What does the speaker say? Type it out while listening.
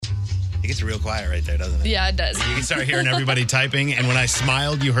It gets real quiet right there, doesn't it? Yeah, it does. You can start hearing everybody typing, and when I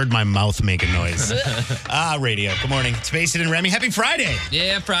smiled, you heard my mouth make a noise. Radio. Good morning. It's Mason and Remy. Happy Friday.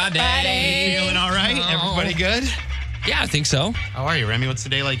 Yeah, Friday. Feeling all right? Everybody good? Yeah, I think so. How are you, Remy? What's the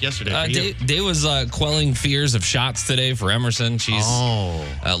day like yesterday for you? Day was quelling fears of shots today for Emerson.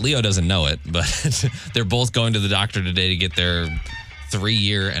 Leo doesn't know it, but they're both going to the doctor today to get their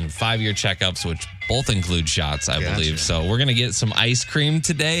 3-year and 5-year checkups, which both include shots, I believe. So we're going to get some ice cream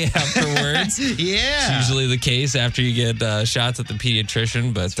today afterwards. Yeah. It's usually the case after you get shots at the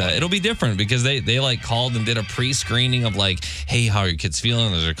pediatrician, but it'll be different because they like called and did a pre-screening of like, hey, how are your kids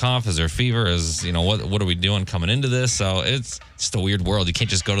feeling? Is there cough? Is there fever? Is, what are we doing coming into this? So it's just a weird world. You can't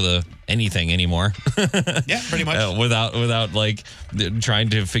just go to anything anymore. Yeah, pretty much. Without like trying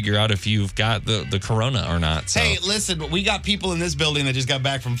to figure out if you've got the corona or not. So. Hey, listen, we got people in this building that just got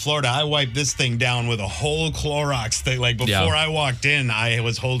back from Florida. I wiped this thing down with a whole Clorox thing. Like before I walked in, I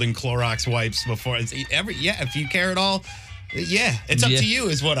was holding Clorox wipes before. If you care at all, it's up to you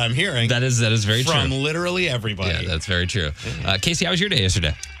is what I'm hearing. That is very true. From literally everybody. Yeah, that's very true. Casey, how was your day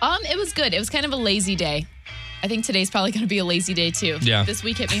yesterday? It was good. It was kind of a lazy day. I think today's probably going to be a lazy day too. Yeah. This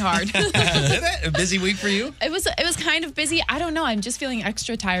week hit me hard. Did it? A busy week for you? It was kind of busy. I don't know. I'm just feeling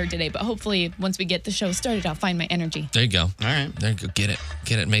extra tired today, but hopefully once we get the show started, I'll find my energy. There you go. All right. There you go. Get it.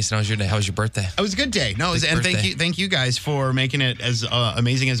 Mason, how was your day? How was your birthday? It was a good day. No, and thank you guys for making it as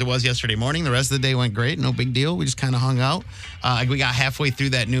amazing as it was yesterday morning. The rest of the day went great. No big deal. We just kind of hung out. We got halfway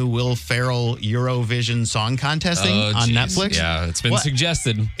through that new Will Ferrell Eurovision song contest thing on Netflix. Yeah, it's been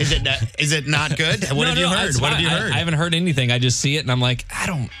suggested. Is it not good? What have you heard? What have you heard? I haven't heard anything. I just see it and I'm like, I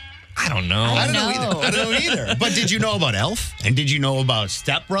don't know. I don't know either. But did you know about Elf? And did you know about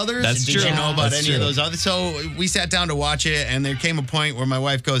Step Brothers? That's true. Did you know about any of those others? So we sat down to watch it, and there came a point where my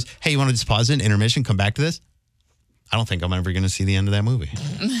wife goes, hey, you want to just pause it, intermission, come back to this? I don't think I'm ever going to see the end of that movie.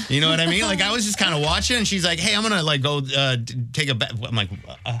 You know what I mean? Like, I was just kind of watching, and she's like, hey, I'm going to, like, go take a bath. I'm like,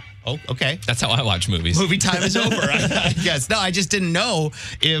 oh, okay. That's how I watch movies. Movie time is over, I guess. No, I just didn't know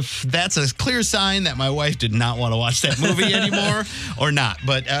if that's a clear sign that my wife did not want to watch that movie anymore or not.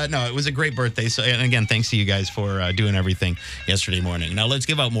 But, no, it was a great birthday. So, and again, thanks to you guys for doing everything yesterday morning. Now, let's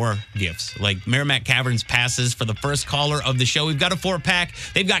give out more gifts, like Merrimack Caverns passes for the first caller of the show. We've got a 4-pack.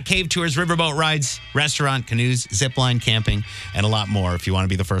 They've got cave tours, riverboat rides, restaurant, canoes, zip line camping, and a lot more. If you want to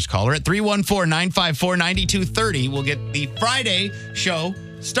be the first caller at 314-954-9230, we'll get the Friday show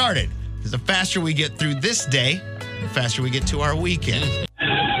started. Because the faster we get through this day, the faster we get to our weekend.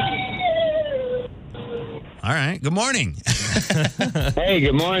 All right. Good morning. Hey,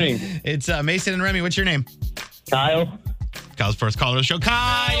 good morning. It's Mason and Remy. What's your name? Kyle. Kyle's first caller of the show.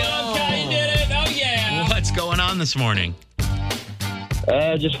 Kyle! Kyle, you did it. Oh, yeah. What's going on this morning?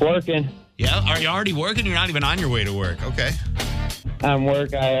 Just working. Yeah? Are you already working? You're not even on your way to work. Okay. I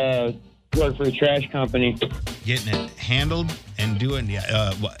work for a trash company. Getting it handled and doing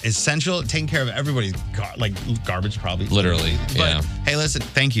essential, taking care of everybody's garbage probably. Literally, But hey, listen,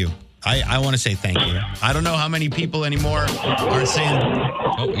 thank you. I want to say thank you. I don't know how many people anymore are saying...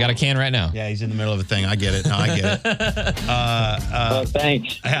 Oh, we got a can right now. Yeah, he's in the middle of a thing. I get it. No, I get it.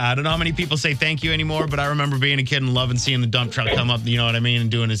 Thanks. I don't know how many people say thank you anymore, but I remember being a kid and loving seeing the dump truck come up, you know what I mean,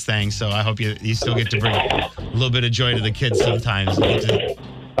 and doing his thing. So I hope you still get to bring a little bit of joy to the kids sometimes.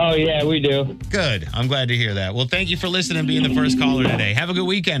 Oh, yeah, we do. Good. I'm glad to hear that. Well, thank you for listening and being the first caller today. Have a good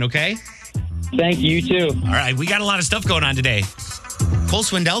weekend, okay? Thank you, too. All right, we got a lot of stuff going on today. Cole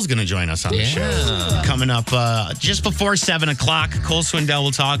Swindell's going to join us on the show. Coming up just before 7 o'clock, Cole Swindell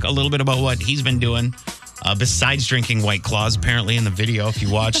will talk a little bit about what he's been doing besides drinking White Claws. Apparently in the video, if you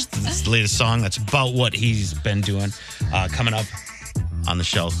watch this latest song, that's about what he's been doing coming up on the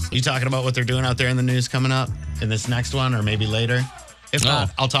show. You talking about what they're doing out there in the news coming up in this next one or maybe later? If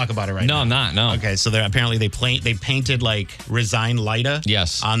not, I'll talk about it right now. No, I'm not. No. Okay, so they painted like Resign Lida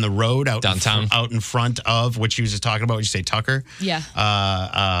on the road out downtown, out in front of what you was just talking about. Would you say Tucker? Yeah.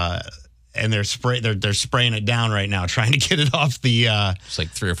 And they're spraying it down right now, trying to get it off the. It's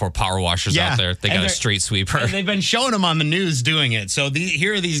like 3 or 4 power washers out there. They got a street sweeper. And they've been showing them on the news doing it. So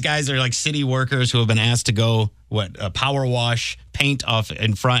here are these guys that are like city workers who have been asked to go power wash paint off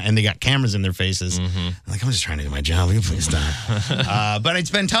in front, and they got cameras in their faces. I'm like, I'm just trying to do my job. Will you please stop? But it's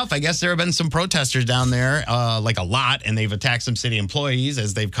been tough. I guess there have been some protesters down there, like a lot, and they've attacked some city employees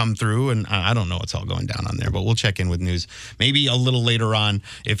as they've come through. And I don't know what's all going down on there, but we'll check in with news maybe a little later on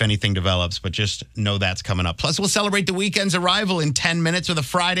if anything develops. But just know that's coming up. Plus, we'll celebrate the weekend's arrival in 10 minutes with a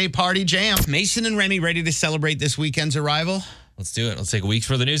Friday party jam. Mason and Remy ready to celebrate this weekend's arrival? Let's do it. Let's take a week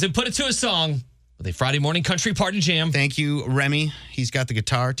for the news and put it to a song. With a Friday morning country party jam. Thank you, Remy. He's got the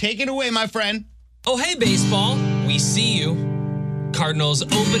guitar. Take it away, my friend. Oh, hey, baseball. We see you. Cardinals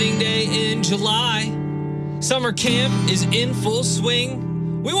opening day in July. Summer camp is in full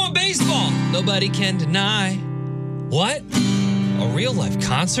swing. We want baseball, nobody can deny. What? A real-life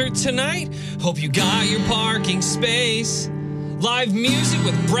concert tonight? Hope you got your parking space. Live music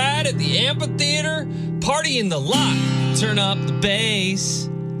with Brad at the Ampitheater. Party in the lot. Turn up the bass.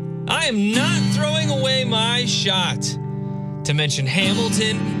 I am not throwing away my shot to mention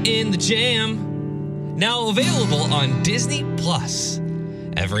Hamilton in the Jam. Now available on Disney Plus.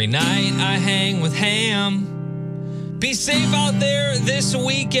 Every night I hang with Ham. Be safe out there this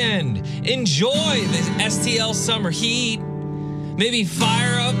weekend. Enjoy the STL summer heat. Maybe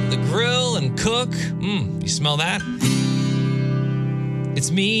fire up the grill and cook. You smell that? It's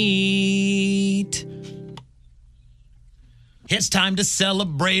meat. It's time to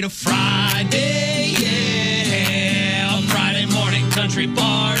celebrate a Friday, yeah. A Friday morning country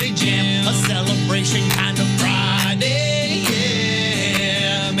party jam. A celebration kind of Friday,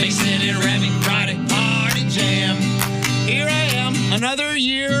 yeah. Mason and Remy Friday party jam. Here I am, another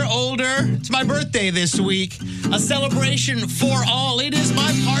year older. It's my birthday this week. A celebration for all. It is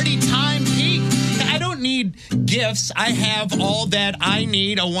my party time peak. I don't need gifts. I have all that I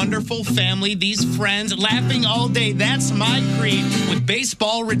need. A wonderful family, these friends, laughing all day. That's my creed. With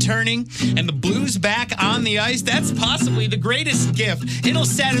baseball returning and the Blues back on the ice, that's possibly the greatest gift. It'll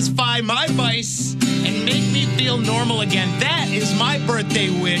satisfy my vice and make me feel normal again. That is my birthday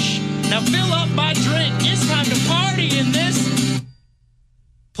wish. Now fill up my drink. It's time to party in this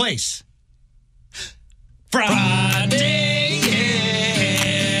place. Friday,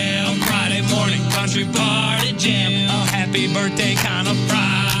 yeah. Friday morning country party jam. A happy birthday kind of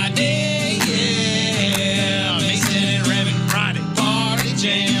Friday, yeah. Mason and Remy Friday party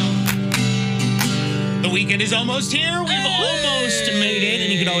jam. The weekend is almost here. We've almost made it.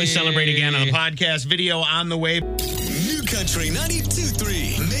 And you can always celebrate again on the podcast. Video on the way. New Country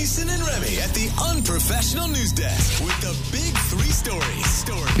 92.3. Mason and Remy at the Unprofessional News Desk with the big three stories.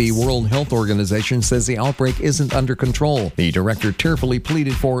 The World Health Organization says the outbreak isn't under control. The director tearfully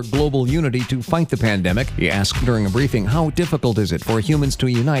pleaded for global unity to fight the pandemic. He asked during a briefing, how difficult is it for humans to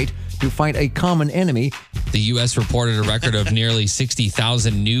unite to fight a common enemy? The U.S. reported a record of nearly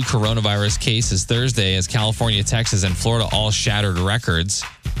 60,000 new coronavirus cases Thursday as California, Texas, and Florida all shattered records.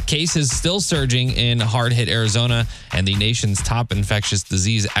 Cases still surging in hard-hit Arizona, and the nation's top infectious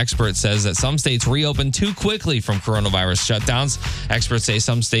disease expert says that some states reopened too quickly from coronavirus shutdowns. Experts say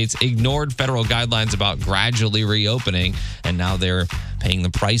some states ignored federal guidelines about gradually reopening, and now they're paying the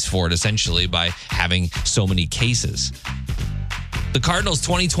price for it, essentially, by having so many cases. The Cardinals'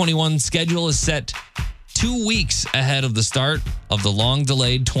 2021 schedule is set 2 weeks ahead of the start of the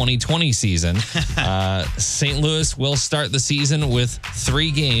long-delayed 2020 season. St. Louis will start the season with 3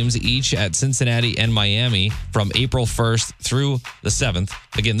 games each at Cincinnati and Miami from April 1st through the 7th.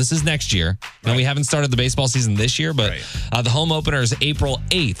 Again, this is next year. Now, we haven't started the baseball season this year, but the home opener is April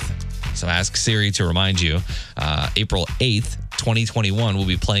 8th. So ask Siri to remind you. April 8th, 2021, we'll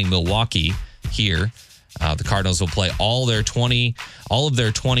be playing Milwaukee here. The Cardinals will play all of their 20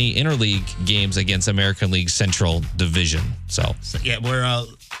 interleague games against American League Central Division. So yeah,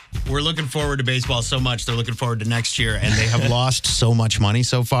 we're looking forward to baseball so much. They're looking forward to next year, and they have lost so much money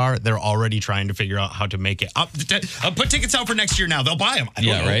so far. They're already trying to figure out how to make it up. Put tickets out for next year now. They'll buy them. I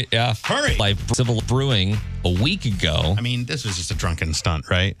don't know. Right. Yeah, hurry. Like Civil Brewing a week ago. I mean, this was just a drunken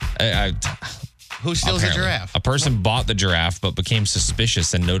stunt, right? Who steals Apparently. a giraffe? A person bought the giraffe, but became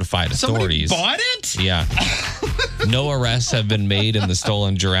suspicious and notified authorities. Somebody bought it? Yeah. No arrests have been made in the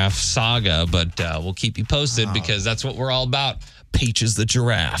stolen giraffe saga, but we'll keep you posted because that's what we're all about. Peaches the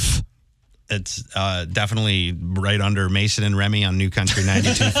giraffe. It's definitely right under Mason and Remy on New Country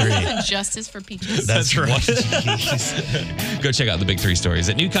 92.3. Justice for peaches. That's right. Go check out the big 3 stories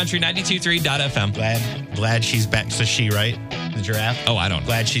at newcountry923.fm. Glad she's back. So she, right? The giraffe? Oh, I don't know.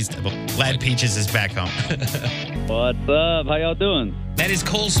 Glad Peaches is back home. What's up? How y'all doing? That is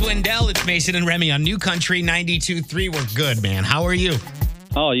Cole Swindell. It's Mason and Remy on New Country 92.3. We're good, man. How are you?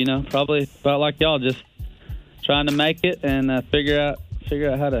 Oh, probably about like y'all, just trying to make it and figure out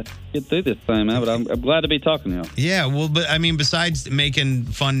how to get through this thing, man. But I'm glad to be talking to y'all. Yeah, well, but I mean, besides making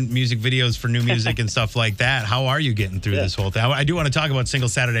fun music videos for new music and stuff like that, how are you getting through this whole thing? I do want to talk about Single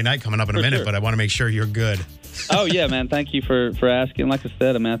Saturday Night coming up in a minute, but I want to make sure you're good. Oh, yeah, man. Thank you for asking. Like I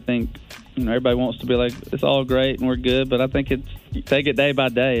said, I think everybody wants to be like, it's all great and we're good, but I think you take it day by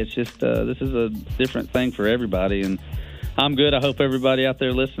day. It's just this is a different thing for everybody, and I'm good. I hope everybody out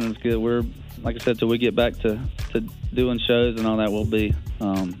there listening is good. We're, like I said, till we get back to doing shows and all that, we'll be,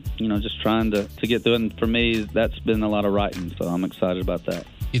 just trying to get through it. And for me, that's been a lot of writing, so I'm excited about that.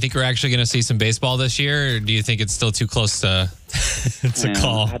 You think we're actually going to see some baseball this year, or do you think it's still too close to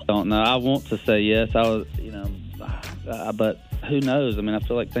call? I don't know. I want to say yes. I was, but who knows? I mean, I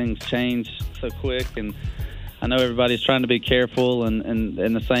feel like things change so quick, and I know everybody's trying to be careful and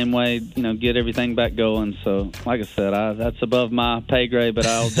in the same way, get everything back going. So, like I said, that's above my pay grade, but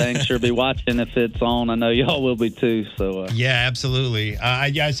I'll dang sure be watching if it's on. I know y'all will be too. So yeah, absolutely.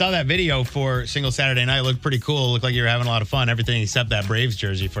 I saw that video for Single Saturday Night. It looked pretty cool. It looked like you were having a lot of fun. Everything except that Braves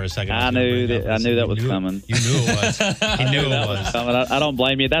jersey for a second. I knew that was coming. You knew it was. He knew it was. I don't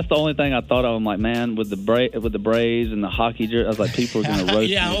blame you. That's the only thing I thought of. I'm like, man, with the Braves and the hockey jersey, I was like, people are going to roast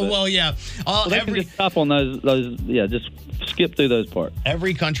me. Yeah. They can just stop on those. Yeah, just skip through those parts.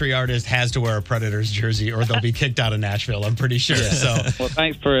 Every country artist has to wear a Predators jersey, or they'll be kicked out of Nashville. I'm pretty sure. Yeah. So, well,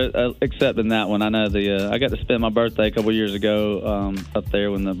 thanks for accepting that one. I know I got to spend my birthday a couple years ago up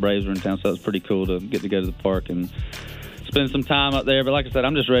there when the Braves were in town, so it was pretty cool to get to go to the park and spend some time up there. But like I said,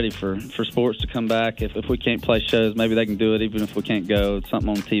 I'm just ready for sports to come back. If we can't play shows, maybe they can do it. Even if we can't go, something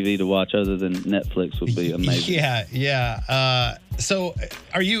on TV to watch other than Netflix would be amazing. Yeah. So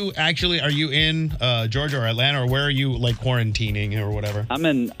are you in Georgia or Atlanta, or where are you, like, quarantining or whatever? I'm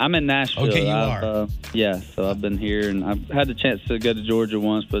in Nashville. Okay, you are. So I've been here, and I've had the chance to go to Georgia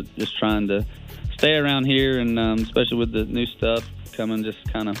once, but just trying to stay around here, and especially with the new stuff, come and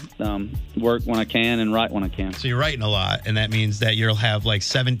just kind of work when I can and write when I can. So you're writing a lot, and that means that you'll have like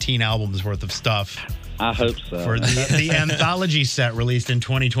 17 albums worth of stuff. I hope so. For the anthology set released in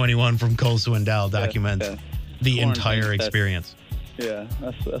 2021 from Cole Swindell documents the entire experience. Yeah,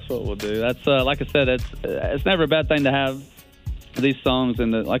 that's what we'll do. That's like I said, it's never a bad thing to have these songs,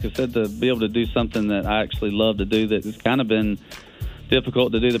 and like I said, to be able to do something that I actually love to do. That has kind of been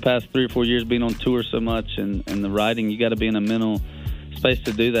difficult to do the past 3 or 4 years, being on tour so much, and the writing. You got to be in a mental space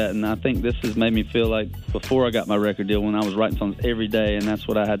to do that, and I think this has made me feel like before I got my record deal, when I was writing songs every day, and that's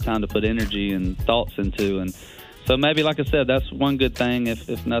what I had time to put energy and thoughts into. And so maybe, like I said, that's one good thing,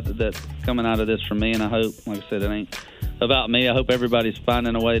 if nothing, that's coming out of this for me. And I hope, like I said, it ain't about me. I hope everybody's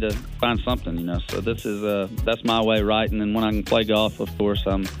finding a way to find something, So this is that's my way, writing. And when I can play golf, of course,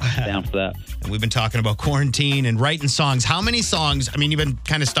 I'm down for that. And we've been talking about quarantine and writing songs. How many songs? I mean, you've been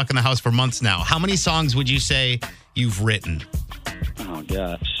kind of stuck in the house for months now. How many songs would you say you've written? Oh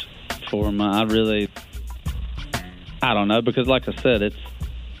gosh, I don't know, because like I said, it's.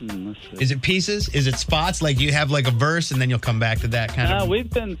 Is it pieces? Is it spots? Like you have like a verse and then you'll come back to that kind of? No, we've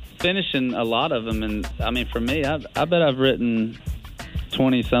been finishing a lot of them, and I mean, for me, I bet I've written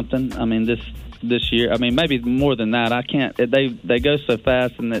 20 something. I mean, this year. I mean, maybe more than that. I can't. They go so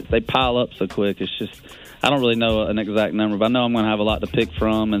fast and they pile up so quick. It's just, I don't really know an exact number, but I know I'm going to have a lot to pick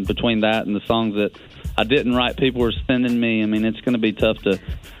from. And between that and the songs that I didn't write, people were sending me. I mean, it's going to be tough to.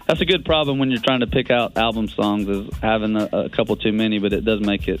 That's a good problem when you're trying to pick out album songs, is having a couple too many, but it does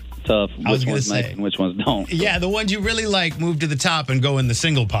make it tough which ones make and which ones don't. So. Yeah, the ones you really like move to the top and go in the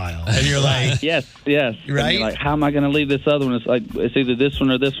single pile. And you're like... yes. Right? And you're like, how am I going to leave this other one? It's like, it's either this one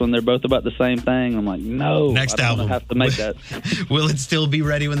or this one. They're both about the same thing. I'm like, no. Next album. I have to make that. Will it still be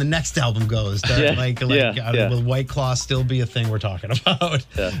ready when the next album goes? Will White Claw still be a thing we're talking about?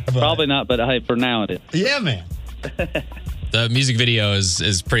 Yeah. Probably not, but hey, for now it is. Yeah, man. The music video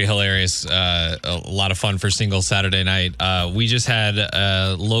is pretty hilarious. A lot of fun for Single Saturday Night. We just had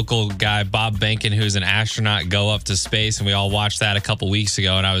a local guy, Bob Bankin, who's an astronaut, go up to space, and we all watched that a couple weeks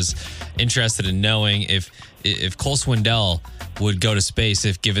ago. And I was interested in knowing if Cole Swindell would go to space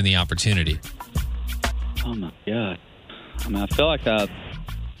if given the opportunity. Oh my God! I mean, I feel like I'd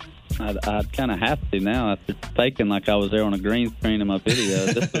kind of have to now, after faking like I was there on a green screen in my video.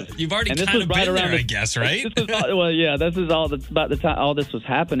 You've already kind of been there, I guess, right? This is all about the time all this was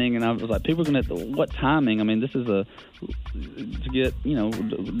happening, and I was like, people are going to, what timing? I mean, this is to get,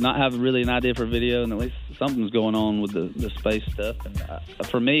 not have really an idea for video, and at least something's going on with the space stuff. And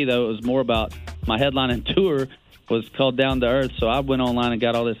for me, though, it was more about my headlining tour was called Down to Earth, so I went online and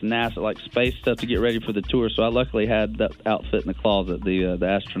got all this NASA, like space stuff to get ready for the tour. So I luckily had that outfit in the closet, the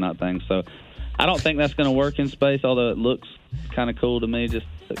astronaut thing. So I don't think that's going to work in space, although it looks kind of cool to me. Just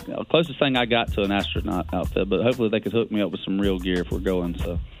the closest thing I got to an astronaut outfit, but hopefully they could hook me up with some real gear if we're going.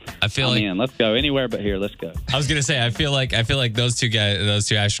 So I feel like let's go anywhere but here. Let's go. I was gonna say I feel like those two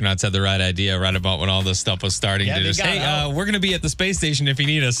astronauts had the right idea right about when all this stuff was starting to just we're gonna be at the space station if you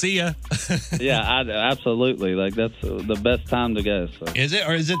need us. See ya. Yeah, absolutely. Like that's the best time to go. So. Is it,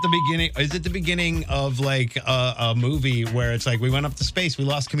 or is it the beginning? Is it the beginning of like a movie where it's like we went up to space, we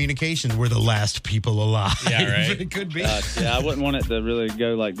lost communication, we're the last people alive? Yeah, right. It could be. Yeah, I wouldn't want it to really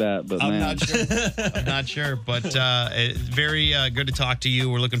go like that, but I'm not sure. But it's very good to talk to you.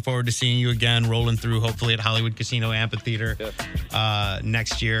 We're looking forward forward to seeing you again, rolling through, hopefully at Hollywood Casino Amphitheater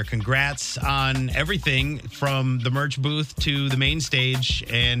next year. Congrats on everything from the merch booth to the main stage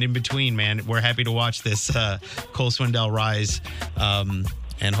and in between, man. We're happy to watch this Cole Swindell rise.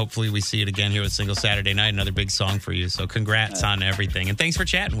 And hopefully we see it again here with Single Saturday Night, another big song for you. So congrats on everything. And thanks for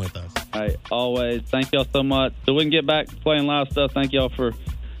chatting with us. All right, always. Thank y'all so much. So we can get back to playing live stuff. Thank y'all for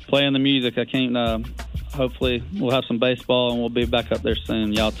playing the music. I can't, hopefully we'll have some baseball and we'll be back up there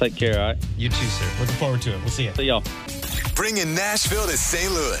soon. Y'all take care, all right? You too, sir. Looking forward to it. We'll see you. See y'all. Bringing Nashville to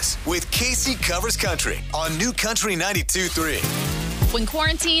St. Louis with Casey Covers Country on New Country 92.3. When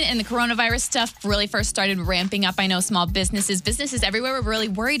quarantine and the coronavirus stuff really first started ramping up, I know small businesses everywhere were really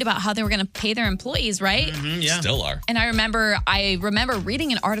worried about how they were going to pay their employees, right? Mm-hmm, yeah. Still are. And I remember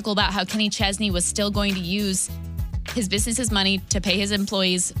reading an article about how Kenny Chesney was still going to use his business's money to pay his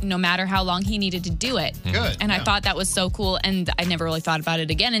employees no matter how long he needed to do it. Good. And I thought that was so cool. And I never really thought about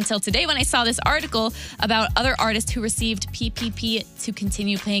it again until today when I saw this article about other artists who received PPP to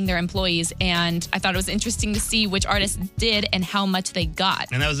continue paying their employees. And I thought it was interesting to see which artists did and how much they got.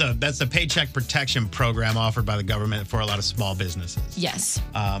 And that's the Paycheck Protection Program offered by the government for a lot of small businesses. Yes.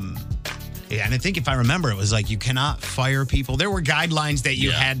 Yeah, and I think if I remember, it was like you cannot fire people. There were guidelines that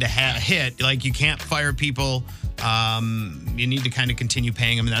you had to hit. Like you can't fire people. You need to kind of continue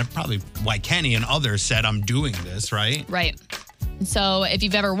paying them. And that's probably why Kenny and others said, I'm doing this, right? Right. So if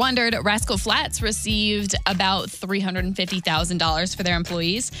you've ever wondered, Rascal Flatts received about $350,000 for their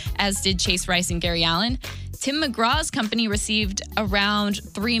employees, as did Chase Rice and Gary Allen. Tim McGraw's company received around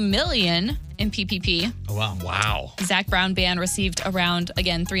 $3 million in PPP. Oh, wow. Wow. Zach Brown Band received around,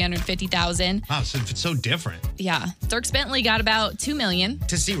 again, $350,000. Wow, so it's so different. Yeah. Dierks Bentley got about $2 million.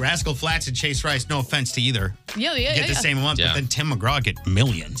 To see Rascal Flatts and Chase Rice, no offense to either, Yeah. get the same amount, but then Tim McGraw get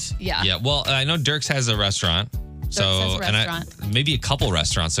millions. Yeah. Yeah, well, I know Dierks has a restaurant. So, and maybe a couple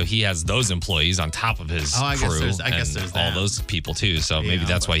restaurants. So he has those employees on top of his crew. I guess there's all that. those people too. So maybe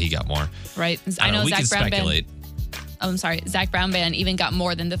that's why he got more. Right. I know we Zach can Brown speculate. Zach Brown Band even got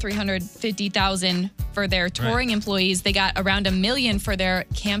more than the $350,000 for their touring employees. They got around $1 million for their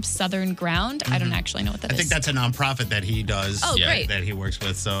Camp Southern Ground. I don't actually know what that is. I think that's a nonprofit that he does. Oh, great. That he works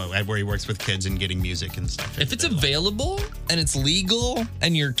with. So where he works with kids and getting music and stuff. If it's available and it's legal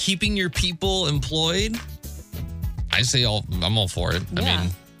and you're keeping your people employed, I say I'm all for it. Yeah. I mean,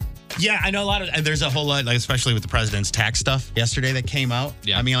 yeah, I know there's a whole lot, like especially with the president's tax stuff yesterday that came out.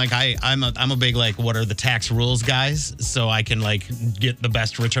 Yeah. I mean, like I'm a big like what are the tax rules guys, so I can like get the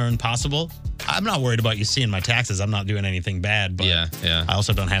best return possible. I'm not worried about you seeing my taxes. I'm not doing anything bad, but yeah. I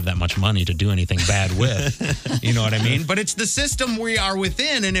also don't have that much money to do anything bad with. You know what I mean? But it's the system we are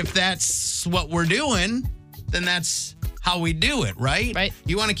within, and if that's what we're doing, then that's how we do it, right? Right.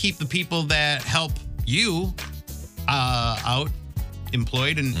 You want to keep the people that help you out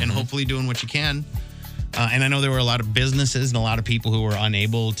employed and hopefully doing what you can. And I know there were a lot of businesses and a lot of people who were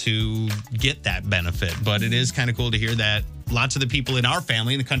unable to get that benefit, but it is kind of cool to hear that lots of the people in our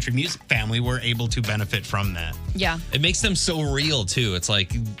family, in the country music family, were able to benefit from that. Yeah. it makes them so real too. It's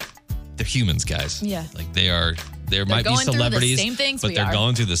like they're humans, guys. Yeah. Like there might be going through the celebrities, same things but we they're are.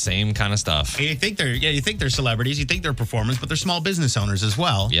 going through the same kind of stuff. You think they're celebrities, you think they're performers, but they're small business owners as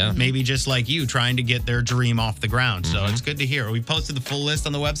well. Yeah. Maybe just like you, trying to get their dream off the ground. So it's good to hear. We posted the full list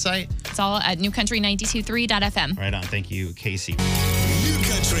on the website. It's all at newcountry923.fm. Right on. Thank you, Casey. New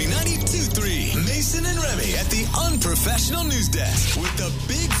Country 92.3. Mason and Remy at the Unprofessional News Desk with the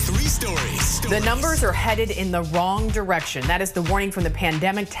big three stories. The numbers are headed in the wrong direction. That is the warning from the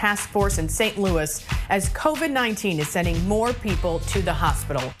Pandemic Task Force in St. Louis as COVID-19 is sending more people to the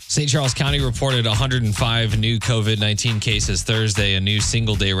hospital. St. Charles County reported 105 new COVID-19 cases Thursday, a new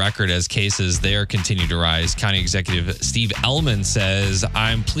single-day record as cases there continue to rise. County Executive Steve Ellman says,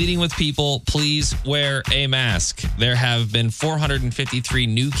 I'm pleading with people, please wear a mask. There have been 453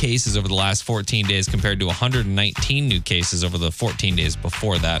 new cases over the last 14 days compared to 119 new cases over the 14 days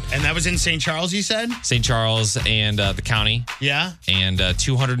before that. And that was in St. Charles, you said? St. Charles and the county. Yeah. And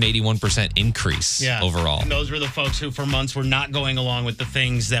 281% increase overall. And those were the folks who for months were not going along with the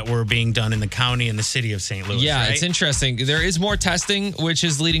things that were being done in the county and the city of St. Louis. Yeah, right? It's interesting. There is more testing, which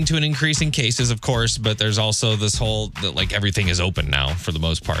is leading to an increase in cases, of course, but there's also this whole, like everything is open now for the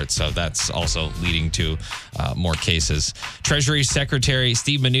most part. So that's also leading to more cases. Treasury Secretary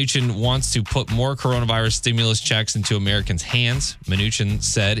Steve Mnuchin wants to put more coronavirus stimulus checks into Americans' hands. Mnuchin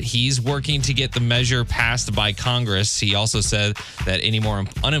said he's working to get the measure passed by Congress. He also said that any more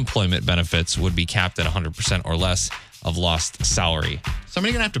unemployment benefits would be capped at 100% or less of lost salary.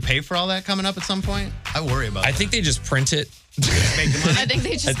 Somebody going to have to pay for all that coming up at some point? I worry about that. I think they just print it Make the money? I think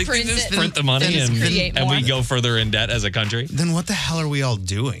they just print the money and we go further in debt as a country. Then what the hell are we all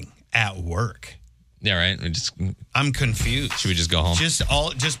doing at work? Yeah, right. I'm confused. Should we just go home?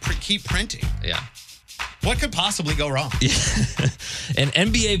 Keep printing. Yeah. What could possibly go wrong? And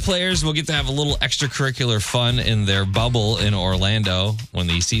NBA players will get to have a little extracurricular fun in their bubble in Orlando when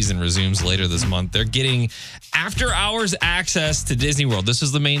the season resumes later this month. They're getting after-hours access to Disney World. This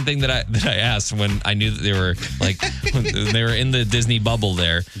was the main thing that I asked when I knew that they were when they were in the Disney bubble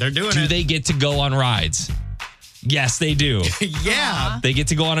there. They're doing it. Do they get to go on rides? Yes, they do. Yeah. They get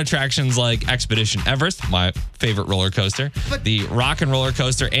to go on attractions like Expedition Everest, my favorite roller coaster, the Rock and Roller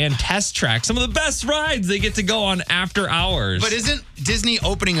Coaster, and Test Track. Some of the best rides they get to go on after hours. But isn't Disney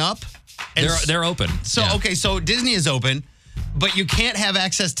opening up? They're open. So, okay, so Disney is open, but you can't have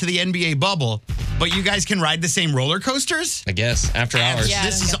access to the NBA bubble, but you guys can ride the same roller coasters? I guess, after hours. Yeah,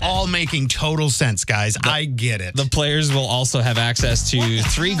 This is all making total sense, guys. I get it. The players will also have access to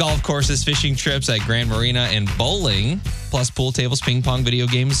 3 golf courses, fishing trips at Grand Marina, and bowling, plus pool tables, ping pong, video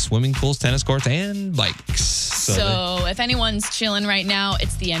games, swimming pools, tennis courts, and bikes. So if anyone's chilling right now,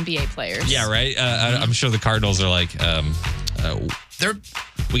 it's the NBA players. Yeah, right? I'm sure the Cardinals are like,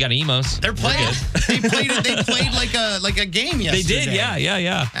 we got emos. They're playing. They played like a game yesterday. They did,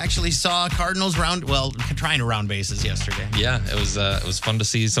 yeah. Actually saw Cardinals trying to round bases yesterday. Yeah, it was fun to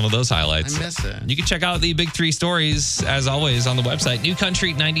see some of those highlights. I miss it. You can check out the big 3 stories, as always, on the website,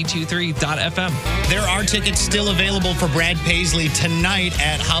 newcountry923.fm. There are tickets still available for Brad Paisley tonight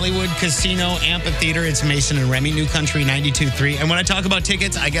at Hollywood Casino Amphitheater. It's Mason and Remy, New Country 92.3. And when I talk about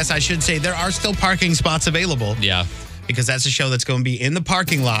tickets, I guess I should say there are still parking spots available. Yeah. Because that's a show that's going to be in the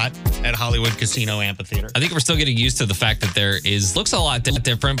parking lot at Hollywood Casino Amphitheater. I think we're still getting used to the fact that looks a lot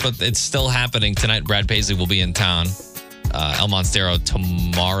different, but it's still happening tonight. Brad Paisley will be in town. El Monstero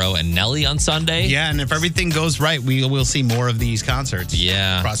tomorrow and Nelly on Sunday. Yeah, and if everything goes right, we will see more of these concerts.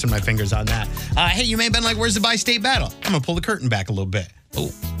 Yeah. Crossing my fingers on that. Hey, you may have been like, where's the bi-state battle? I'm going to pull the curtain back a little bit.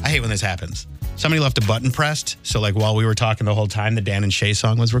 Oh, I hate when this happens. Somebody left a button pressed. So, while we were talking the whole time, the Dan and Shay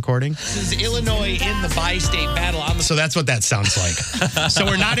song was recording. This is Illinois in the bi-state battle. So that's what that sounds like. So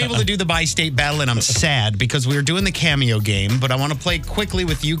we're not able to do the bi-state battle, and I'm sad because we were doing the cameo game, but I want to play quickly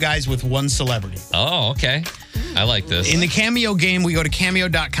with you guys with one celebrity. Oh, okay. I like this. In the Cameo game, we go to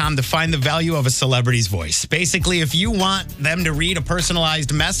cameo.com to find the value of a celebrity's voice. Basically, if you want them to read a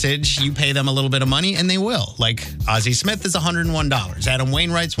personalized message, you pay them a little bit of money, and they will. Like Ozzie Smith is $101, Adam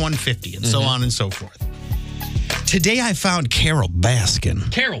Wainwright's $150, and so on and so forth. Today, I found Carol Baskin.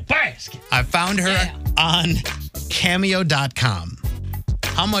 I found her on cameo.com.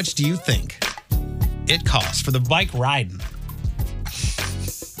 How much do you think it costs for the bike riding,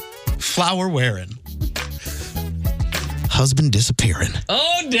 flower wearing, husband disappearing?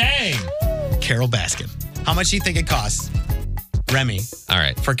 Oh, dang. Carol Baskin. How much do you think it costs, Remy? All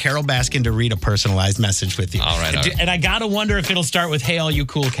right. For Carol Baskin to read a personalized message with you. All right. And I gotta wonder if it'll start with, hey, all you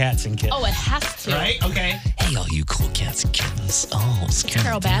cool cats and kittens. Oh, it has to. Right? Okay. Hey, all you cool cats and kittens. Oh, it's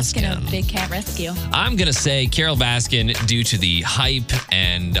Carol Baskin of Big Cat Rescue. I'm going to say Carol Baskin, due to the hype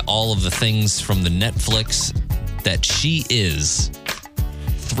and all of the things from the Netflix, that she is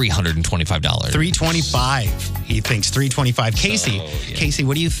 $325. $325. He thinks $325. Casey,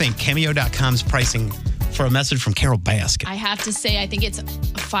 what do you think? Cameo.com's pricing for a message from Carol Baskin. I have to say, I think it's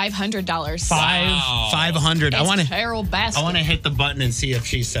 $500. $500. It's Carol Baskin. I want to hit the button and see if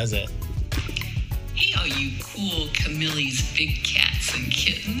she says it. Hey, all you cool Camille's big cats and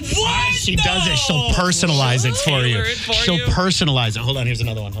kittens. What? She does it. She'll personalize it for you. She'll personalize it. Hold on. Here's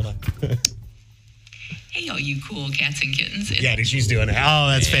another one. Hold on. Hey, all you cool cats and kittens. Yeah, she's doing it. Oh,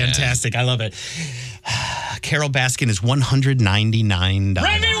 that's fantastic. I love it. Carol Baskin is $199.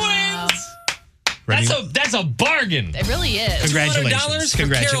 Remy wins! That's a bargain. It really is. Congratulations. $200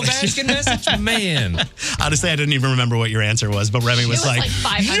 for Carol Baskin message? Man. Honestly, I didn't even remember what your answer was, but Remy was like,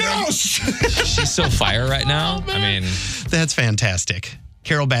 $500. yes! She's so fire right now. Oh, I mean, that's fantastic.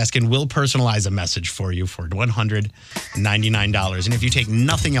 Carol Baskin will personalize a message for you for $199. And if you take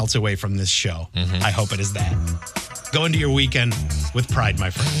nothing else away from this show, I hope it is that. Go into your weekend with pride, my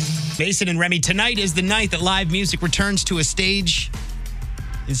friend. Mason and Remy, tonight is the night that live music returns to a stage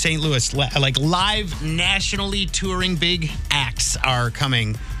in St. Louis. Like live, nationally touring big acts are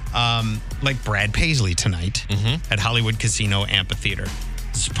coming, like Brad Paisley tonight at Hollywood Casino Amphitheater.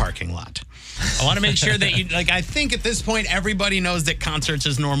 This is a parking lot. I want to make sure that I think at this point, everybody knows that concerts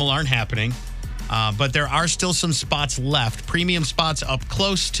as normal aren't happening. But there are still some spots left. Premium spots up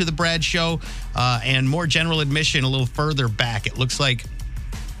close to the Brad show and more general admission a little further back. It looks like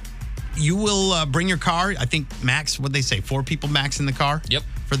you will bring your car. I think max, what'd they say, 4 people max in the car? Yep.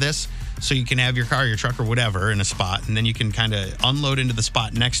 For this. so you can have your car, your truck, or whatever in a spot, and then you can kind of unload into the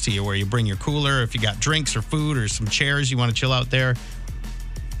spot next to you where you bring your cooler. If you got drinks or food or some chairs you want to chill out there,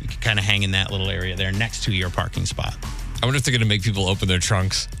 you can kind of hang in that little area there next to your parking spot. I wonder if they're going to make people open their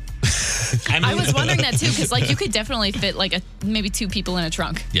trunks. I was wondering that too, because like you could definitely fit like maybe 2 people in a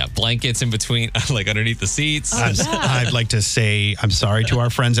trunk. Yeah, blankets in between, like underneath the seats. I'd like to say I'm sorry to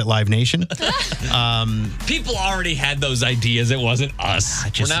our friends at Live Nation. People already had those ideas. It wasn't us.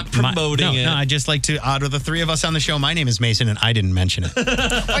 We're not promoting it. No, I just like to, out of the 3 of us on the show, my name is Mason, and I didn't mention it.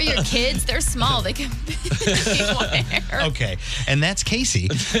 Or your kids, they're small. They can wear. Okay, and that's Casey,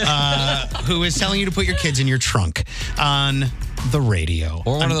 who is telling you to put your kids in your trunk on the radio.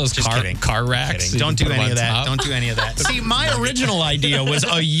 Or one of those car racks. Don't do any of that. Don't do any of that. See, my original idea was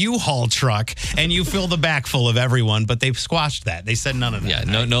a U-Haul truck, and you fill the back full of everyone, but they squashed that. They said none of that.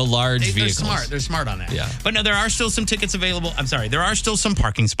 Yeah, no large vehicles. They're smart. They're smart on that. Yeah. But no, there are still some tickets available. I'm sorry. There are still some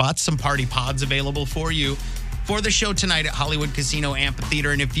parking spots, some party pods available for you for the show tonight at Hollywood Casino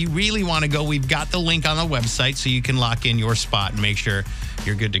Amphitheater. And if you really want to go, we've got the link on the website so you can lock in your spot and make sure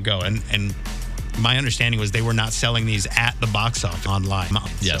you're good to go. And my understanding was they were not selling these at the box office online.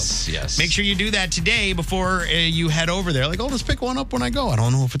 Yes. Make sure you do that today before you head over there. Like, let's pick one up when I go. I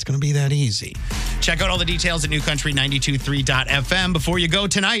don't know if it's going to be that easy. Check out all the details at newcountry923.fm before you go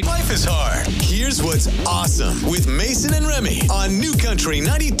tonight. Life is hard. Here's what's awesome with Mason and Remy on New Country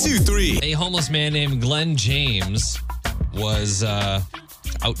 92.3. A homeless man named Glenn James was out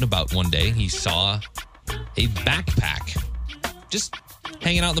and about one day. He saw a backpack just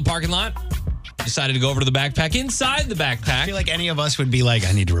hanging out in the parking lot. Decided to go over to the backpack. Inside the backpack, I feel like any of us would be like,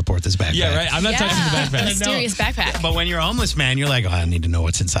 I need to report this backpack. Yeah, right. I'm not touching the backpack. Mysterious backpack. But when you're a homeless man, you're like, I need to know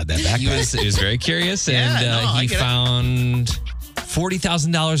what's inside that backpack. He was very curious, and I he get it. found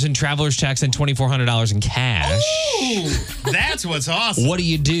 $40,000 in traveler's checks and $2,400 in cash. Ooh, that's what's awesome. What do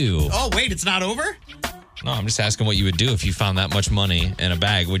you do? Oh, wait, it's not over? No, I'm just asking what you would do if you found that much money in a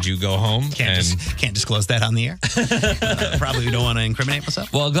bag. Would you go home? Can't disclose that on the air. Probably don't want to incriminate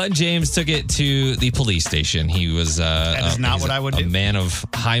myself. Well, Glenn James took it to the police station. He was that is not what I would do. A man of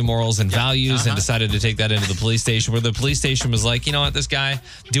high morals and values, and decided to take that into the police station, where the police station was like, you know what, this guy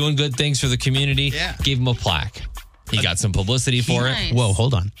doing good things for the community. Yeah. Gave him a plaque. He got some publicity for it. Whoa,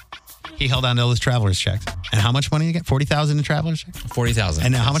 hold on. He held on to all his traveler's checks. And how much money did he get? $40,000 in traveler's checks? $40,000.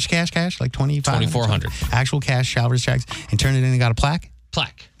 And how much cash? Like $2,400. Actual cash traveler's checks, and turned it in and got a plaque?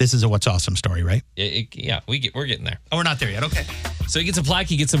 Plaque. This is a What's Awesome story, right? Yeah, we're getting there. Oh, we're not there yet. Okay. So he gets a plaque,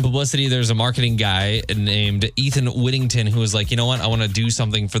 he gets some publicity. There's a marketing guy named Ethan Whittington who was like, you know what? I want to do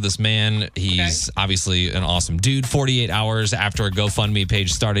something for this man. He's obviously an awesome dude. 48 hours after a GoFundMe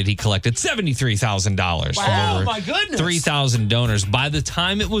page started, he collected $73,000 from over my goodness. 3,000 donors. By the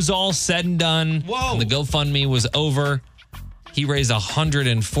time it was all said and done, and the GoFundMe was over, he raised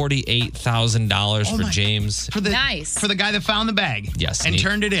 $148,000 for James. Nice. For the guy that found the bag. Yes. And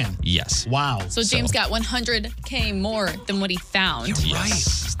turned it in. Yes. Wow. So James got $100K more than what he found. You're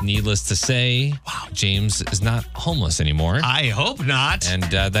Yes. Needless to say, James is not homeless anymore. I hope not. And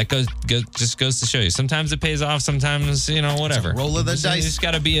that just goes to show you. Sometimes it pays off. Sometimes, whatever. It's a roll of the dice. You just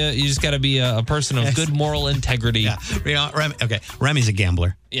got to be a person of good moral integrity. Yeah. Remy's a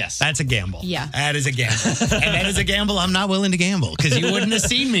gambler. Yes. That's a gamble. Yeah. That is a gamble. And that is a gamble I'm not willing to gamble, because you wouldn't have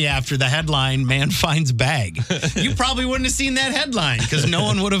seen me after the headline, man finds bag. You probably wouldn't have seen that headline, because no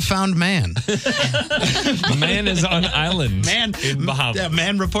one would have found man. Man is on island in Bahamas.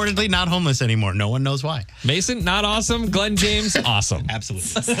 Man reportedly not homeless anymore. No one knows why. Mason, not awesome. Glenn James, awesome.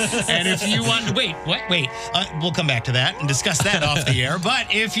 Absolutely. And if you want, wait. We'll come back to that and discuss that off the air.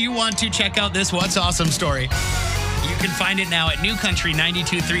 But if you want to check out this What's Awesome story, you can find it now at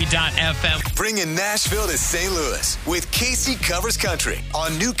newcountry923.fm. Bringing Nashville to St. Louis with Casey Covers Country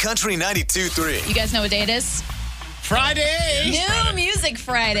on New Country 92.3. You guys know what day it is? Friday. New Music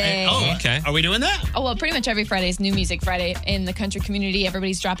Friday. Oh, okay. Are we doing that? Oh, well, pretty much every Friday is New Music Friday in the country community.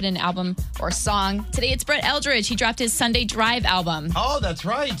 Everybody's dropping an album or song. Today it's Brett Eldredge. He dropped his Sunday Drive album. Oh, that's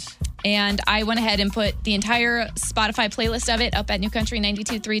right. And I went ahead and put the entire Spotify playlist of it up at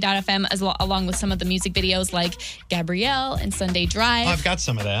newcountry923.fm along with some of the music videos like Gabrielle and Sunday Drive. Oh, I've got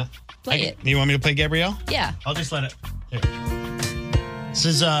some of that. Play it. You want me to play Gabrielle? Yeah. I'll just let it. Here. This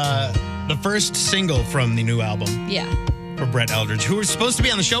is the first single from the new album. Yeah. For Brett Eldredge, who was supposed to be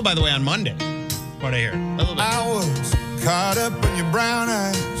on the show, by the way, on Monday. What I hear? A little bit. I was caught up in your brown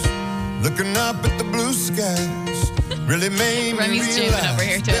eyes, looking up at the blue skies. Really made me Remy's realize jamming over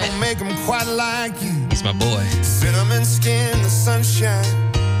here to they it. don't make them quite like you. He's my boy. Cinnamon skin, the sunshine,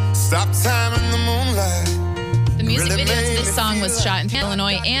 stop time in the moonlight. The music video to this song was shot in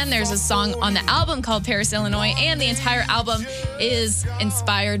Illinois, and there's a song on the album called Paris, Illinois, and the entire album is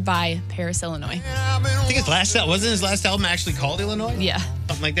inspired by Paris, Illinois. I think wasn't his last album actually called Illinois? Yeah.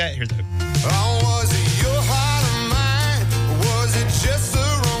 Something like that. Here's the... Was it your heart or mine? Or was it just the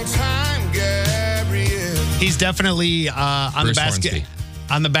wrong time, Gabrielle? He's definitely on Bruce the basket.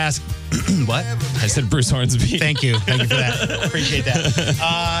 Hornsby. On the basket. What? I said Bruce Hornsby. Thank you for that. Appreciate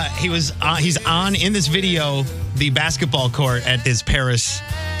that. He's on in this video the basketball court at this Paris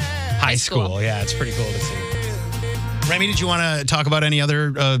high school. Yeah, it's pretty cool to see. Remy, did you want to talk about any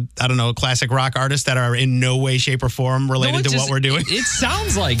other, classic rock artists that are in no way, shape, or form related to what we're doing? It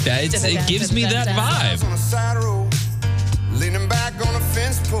sounds like that. It gives me that vibe. On a side road, leaning back on a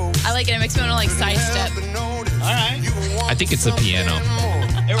fence post. I like it. It makes me want to sidestep. All right. I think it's the piano.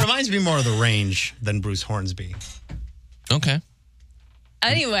 It reminds me more of The Range than Bruce Hornsby. Okay.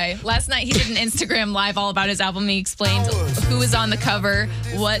 Anyway, last night he did an Instagram live all about his album. He explained who was on the cover,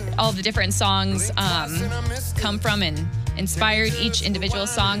 what all the different songs come from, and inspired each individual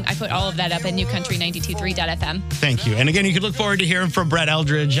song. I put all of that up at newcountry923.fm. Thank you. And again, you can look forward to hearing from Brett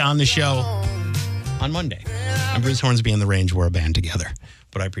Eldridge on the show on Monday. And Bruce Hornsby and The Range were a band together.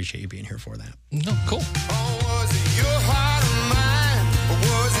 But I appreciate you being here for that. No, cool. Was it your heart or mine? Or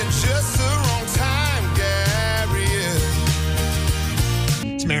was it just the wrong time, Gabrielle?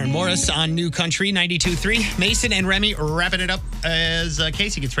 It's Maren Morris on New Country 92.3. Mason and Remy wrapping it up as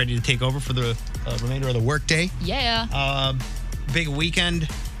Casey gets ready to take over for the remainder of the workday. Yeah. Big weekend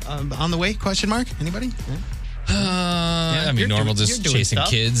on the way? Question mark? Anybody? Yeah. I mean, normal, just chasing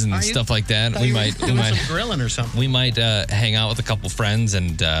kids and stuff like that. We might grilling or something. We might hang out with a couple friends,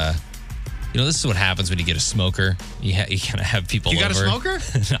 and this is what happens when you get a smoker. You kind of have people. You got over. a smoker?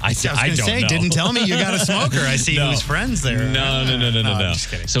 I don't know. Didn't tell me you got a smoker. I see who's friends there. No. I'm just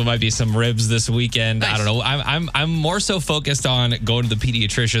kidding. So it might be some ribs this weekend. Nice. I don't know. I'm more so focused on going to the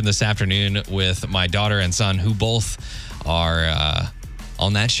pediatrician this afternoon with my daughter and son, who both are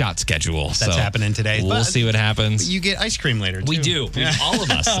on that shot schedule. That's happening today. We'll see what happens. You get ice cream later, too. We do. Yeah. All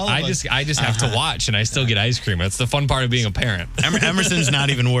of us. I just have to watch, and I still get ice cream. That's the fun part of being a parent. Emerson's not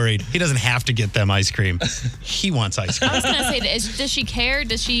even worried. He doesn't have to get them ice cream. He wants ice cream. I was going to say, does she care?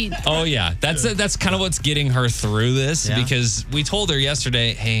 Does she? Oh, yeah. That's kind of what's getting her through this, because we told her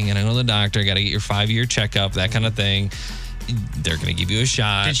yesterday, hey, I'm going to go to the doctor. Got to get your 5-year checkup, that kind of thing. They're going to give you a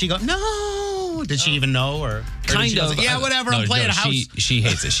shot. Did she go, no? Did she even know? Or kind of. Yeah, whatever. I'm playing a house. She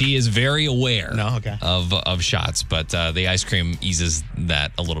hates it. She is very aware okay. of shots, but the ice cream eases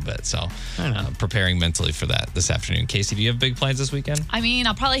that a little bit. So preparing mentally for that this afternoon. Casey, do you have big plans this weekend? I mean,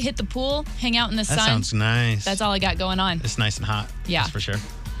 I'll probably hit the pool, hang out in the sun. That sounds nice. That's all I got going on. It's nice and hot. Yeah. That's for sure.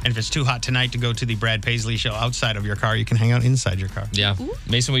 And if it's too hot tonight to go to the Brad Paisley show outside of your car, you can hang out inside your car. Yeah. Ooh.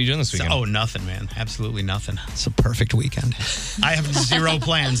 Mason, what are you doing this weekend? Nothing, man. Absolutely nothing. It's a perfect weekend. I have zero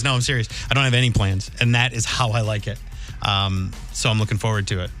plans. No, I'm serious. I don't have any plans. And that is how I like it. So I'm looking forward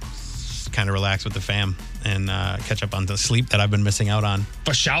to it. Kind of relax with the fam and catch up on the sleep that I've been missing out on.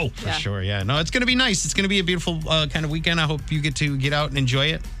 For sure. For sure, yeah. No, it's going to be nice. It's going to be a beautiful kind of weekend. I hope you get to get out and enjoy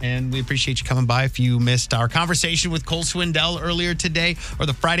it. And we appreciate you coming by. If you missed our conversation with Cole Swindell earlier today or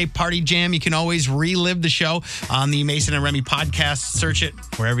the Friday Party Jam, you can always relive the show on the Mason and Remy podcast. Search it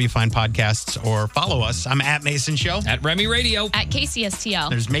wherever you find podcasts or follow us. I'm at Mason Show. At Remy Radio. At KCSTL.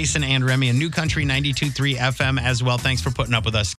 There's Mason and Remy and New Country 92.3 FM as well. Thanks for putting up with us.